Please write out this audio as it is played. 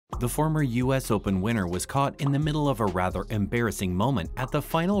The former US Open winner was caught in the middle of a rather embarrassing moment at the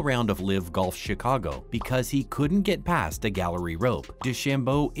final round of LIV Golf Chicago because he couldn't get past a gallery rope.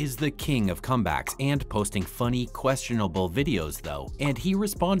 DeChambeau is the king of comebacks and posting funny, questionable videos though, and he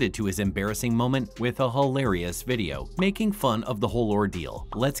responded to his embarrassing moment with a hilarious video, making fun of the whole ordeal.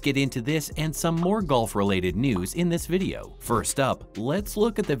 Let's get into this and some more golf-related news in this video. First up, let's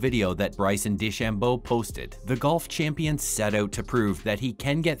look at the video that Bryson DeChambeau posted. The golf champion set out to prove that he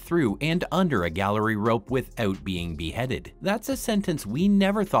can get through and under a gallery rope without being beheaded. That's a sentence we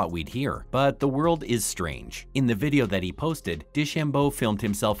never thought we'd hear, but the world is strange. In the video that he posted, DeChambeau filmed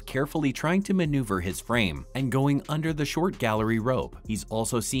himself carefully trying to maneuver his frame and going under the short gallery rope. He's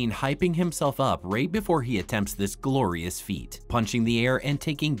also seen hyping himself up right before he attempts this glorious feat. Punching the air and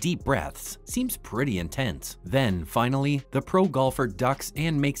taking deep breaths seems pretty intense. Then, finally, the pro golfer ducks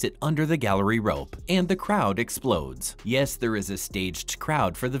and makes it under the gallery rope, and the crowd explodes. Yes, there is a staged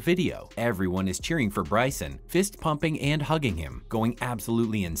crowd for the video. Everyone is cheering for Bryson, fist pumping and hugging him, going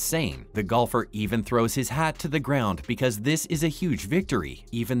absolutely insane. The golfer even throws his hat to the ground because this is a huge victory.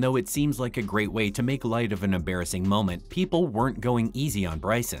 Even though it seems like a great way to make light of an embarrassing moment, people weren't going easy on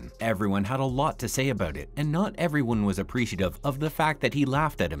Bryson. Everyone had a lot to say about it, and not everyone was appreciative of the fact that he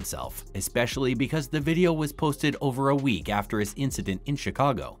laughed at himself, especially because the video was posted over a week after his incident in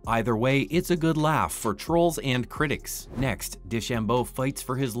Chicago. Either way, it's a good laugh for trolls and critics. Next, DeChambeau fights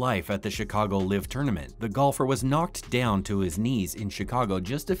for his life at the Chicago LIV tournament. The golfer was knocked down to his knees in Chicago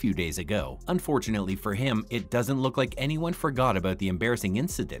just a few days ago. Unfortunately for him, it doesn't look like anyone forgot about the embarrassing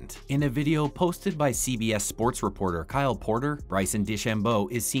incident. In a video posted by CBS sports reporter Kyle Porter, Bryson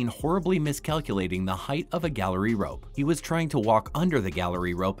DeChambeau is seen horribly miscalculating the height of a gallery rope. He was trying to walk under the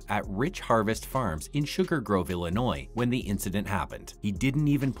gallery rope at Rich Harvest Farms in Sugar Grove, Illinois, when the incident happened. He didn't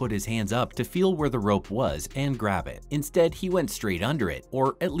even put his hands up to feel where the rope was and grab it. Instead, he went straight under it,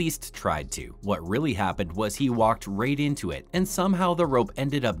 or at least tried to. What really happened was he walked right into it, and somehow the rope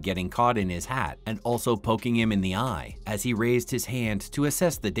ended up getting caught in his hat and also poking him in the eye. As he raised his hand to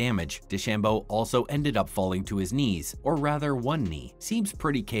assess the damage, DeChambeau also ended up falling to his knees, or rather one knee. Seems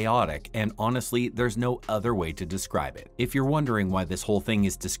pretty chaotic, and honestly, there's no other way to describe it. If you're wondering why this whole thing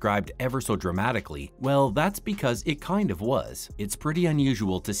is described ever so dramatically, well, that's because it kind of was. It's pretty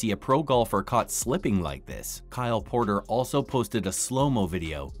unusual to see a pro golfer caught slipping like this. Kyle Porter also posted a slow-mo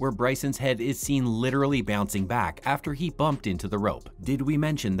video where Bryson's head is seen literally bouncing back after he bumped into the rope. Did we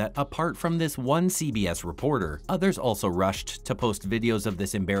mention that apart from this one CBS reporter, others also rushed to post videos of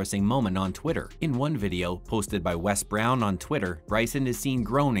this embarrassing moment on Twitter? In one video, posted by Wes Brown on Twitter, Bryson is seen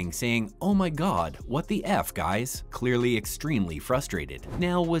groaning, saying, "Oh my god, what the F, guys?" Clearly extremely frustrated.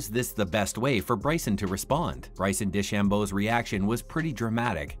 Now, was this the best way for Bryson to respond? Bryson DeChambeau's reaction was pretty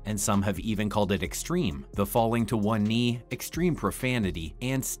dramatic, and some have even called it extreme. The falling to one knee, extreme profanity,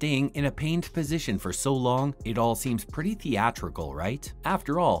 and staying in a pained position for so long, it all seems pretty theatrical, right?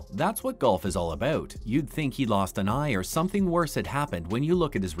 After all, that's what golf is all about. You'd think he lost an eye or something worse had happened when you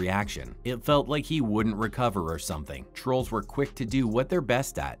look at his reaction. It felt like he wouldn't recover or something. Trolls were quick to do what they're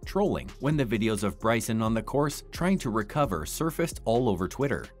best at, trolling, when the videos of Bryson on the course trying to recover surfaced all over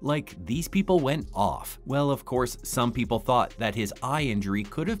Twitter. Like, these people went off. Well, of course, some people thought that his eye injury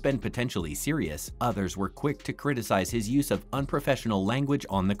could have been potentially serious. Others were quick to criticize his use of unprofessional language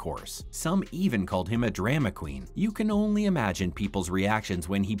on the course. Some even called him a drama queen. You can only imagine people's reactions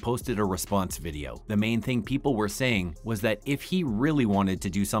when he posted a response video. The main thing people were saying was that if he really wanted to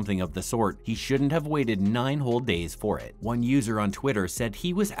do something of the sort, he shouldn't have waited 9 whole days for it. One user on Twitter said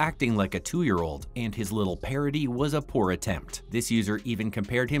he was acting like a 2-year-old, and his little parody was a poor attempt. This user even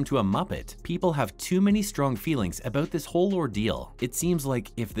compared him to a Muppet. People have too many strong feelings about this whole ordeal. It seems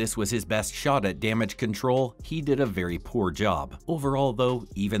like if this was his best shot at damage control, he did a very poor job. Overall though,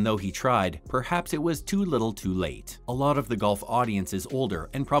 even though he tried, perhaps it was too little too late. A lot of the golf audience is older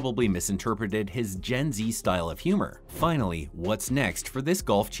and probably misinterpreted his Gen Z style of humor. Finally, what's next for this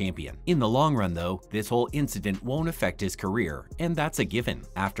golf champion? In the long run though, this whole incident won't affect his career, and that's a given.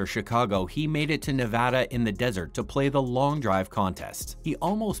 After Chicago, he made it to Nevada in the desert to play the long drive contest. He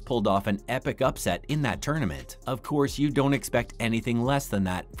almost pulled off an epic upset in that tournament. Of course, you don't expect anything less than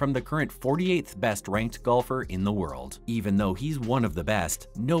that from the current 48th best ranked golfer in the world. Even though he's one of the best,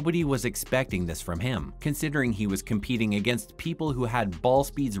 nobody was expecting this from him, considering he was competing against people who had ball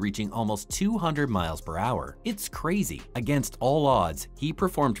speeds reaching almost 200 miles per hour. It's crazy. Against all odds, he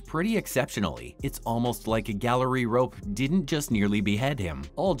performed pretty exceptionally. It's almost like a gallery rope didn't just nearly behead him.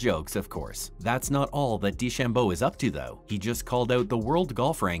 All jokes, of course. That's not all that DeChambeau is up to though. He just called out the world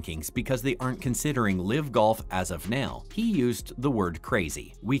golf rankings because they aren't considering LIV Golf as of now. He used the word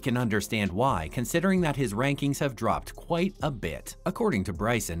crazy. We can understand why, considering that his rankings have dropped quite a bit. According to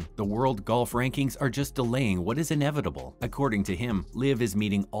Bryson, the world golf rankings are just delaying what is inevitable. According to him, LIV is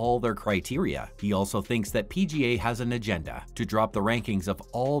meeting all their criteria. He also thinks that PGA has an agenda to drop the rankings of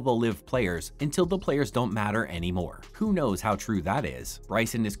all the LIV players until the players don't matter anymore. Who knows how true that is?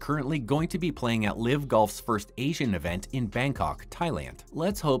 Bryson is currently going to be playing at LIV Golf's first Asian event in Bangkok, Thailand.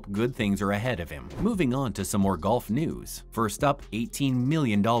 Let's hope good things are ahead of him. Moving on to some more golf news. First up, $18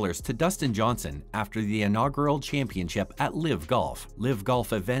 million to Dustin Johnson after the inaugural championship at LIV Golf. LIV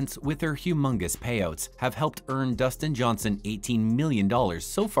Golf events, with their humongous payouts, have helped earn Dustin Johnson $18 million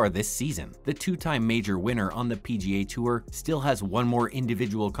so far this season. The two-time major winner on the PGA Tour still has one more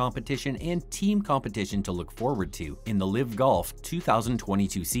individual competition and team competition to look forward to in the LIV Golf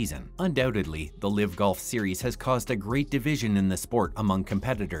 2022 season. Undoubtedly, the LIV Golf Series has caused a great division in the sport among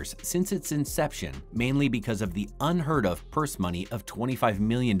competitors since its inception, mainly because of the unheard-of purse money of $25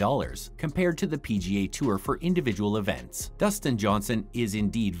 million compared to the PGA Tour for individual events. Dustin Johnson is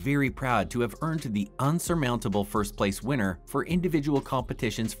indeed very proud to have earned the unsurmountable first-place winner for individual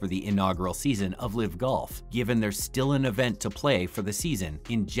competitions for the inaugural season of LIV Golf, given there's still an event to play for the season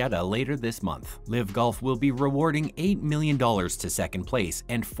in Jeddah later this month. LIV Golf will be rewarding $8 million to second place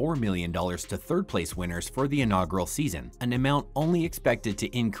and $4 million to third place winners for the inaugural season, an amount only expected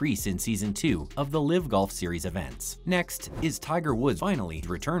to increase in Season 2 of the LIV Golf Series events. Next is Tiger Woods finally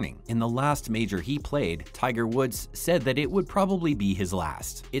returning. In the last major he played, Tiger Woods said that it would probably be his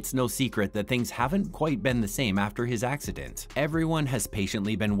last. It's no secret that things haven't quite been the same after his accident. Everyone has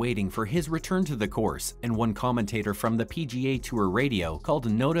patiently been waiting for his return to the course, and one commentator from the PGA Tour Radio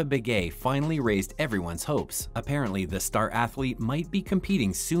called Nota Begay finally raised everyone's hopes. Apparently, the star athlete might be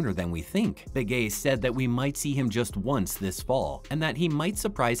competing sooner than we think. Begay said that we might see him just once this fall, and that he might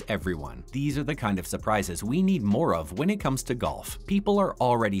surprise everyone. These are the kind of surprises we need more of when it comes to golf. People are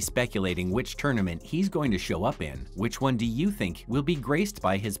already speculating which tournament he's going to show up in. Which one do you think will be graced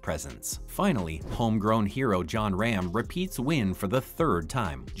by his presence? Finally, homegrown hero Jon Rahm repeats win for the third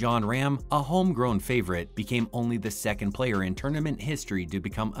time. Jon Rahm, a homegrown favorite, became only the second player in tournament history to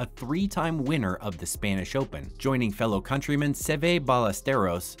become a three-time winner of the Spanish Open, joining fellow countryman Seve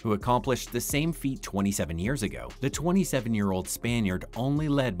Ballesteros, who accomplished the same feat 27 years ago. The 27-year-old Spaniard only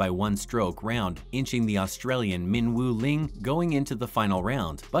led by one stroke round, inching the Australian Min Woo Ling going into the final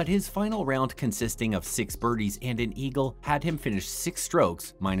round, but his final round, consisting of 6 birdies and an eagle, had him finish 6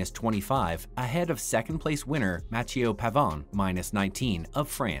 strokes, -25, ahead of second-place winner Mathieu Pavon, -19, of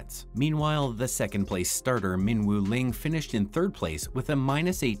France. Meanwhile, the second-place starter Min Woo Ling finished in third place with a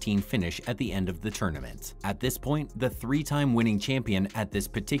 -18 finish at the end of the tournament. At this point, the 3-time winning champion at this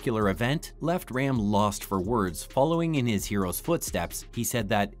particular event left Rahm lost for words. Following in his hero's footsteps, he said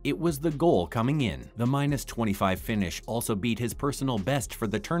that it was the goal coming in. The -25 finish also beat his personal best for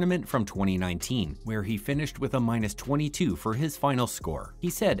the tournament from 2019, where he finished with a -22 for his final score. He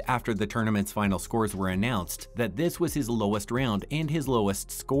said after the tournament's final scores were announced that this was his lowest round and his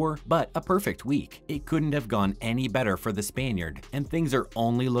lowest score, but a perfect week. It couldn't have gone any better for the Spaniard, and things are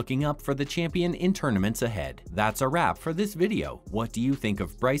only looking up for the champion in tournaments ahead. That's a wrap for this video. What do you think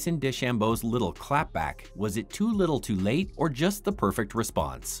of Bryson DeChambeau's little clapback? Was it too little too late, or just the perfect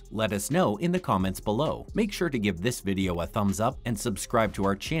response? Let us know in the comments below. Make sure to give this video a thumbs up and subscribe to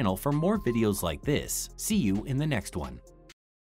our channel for more videos like this. See you in the next one.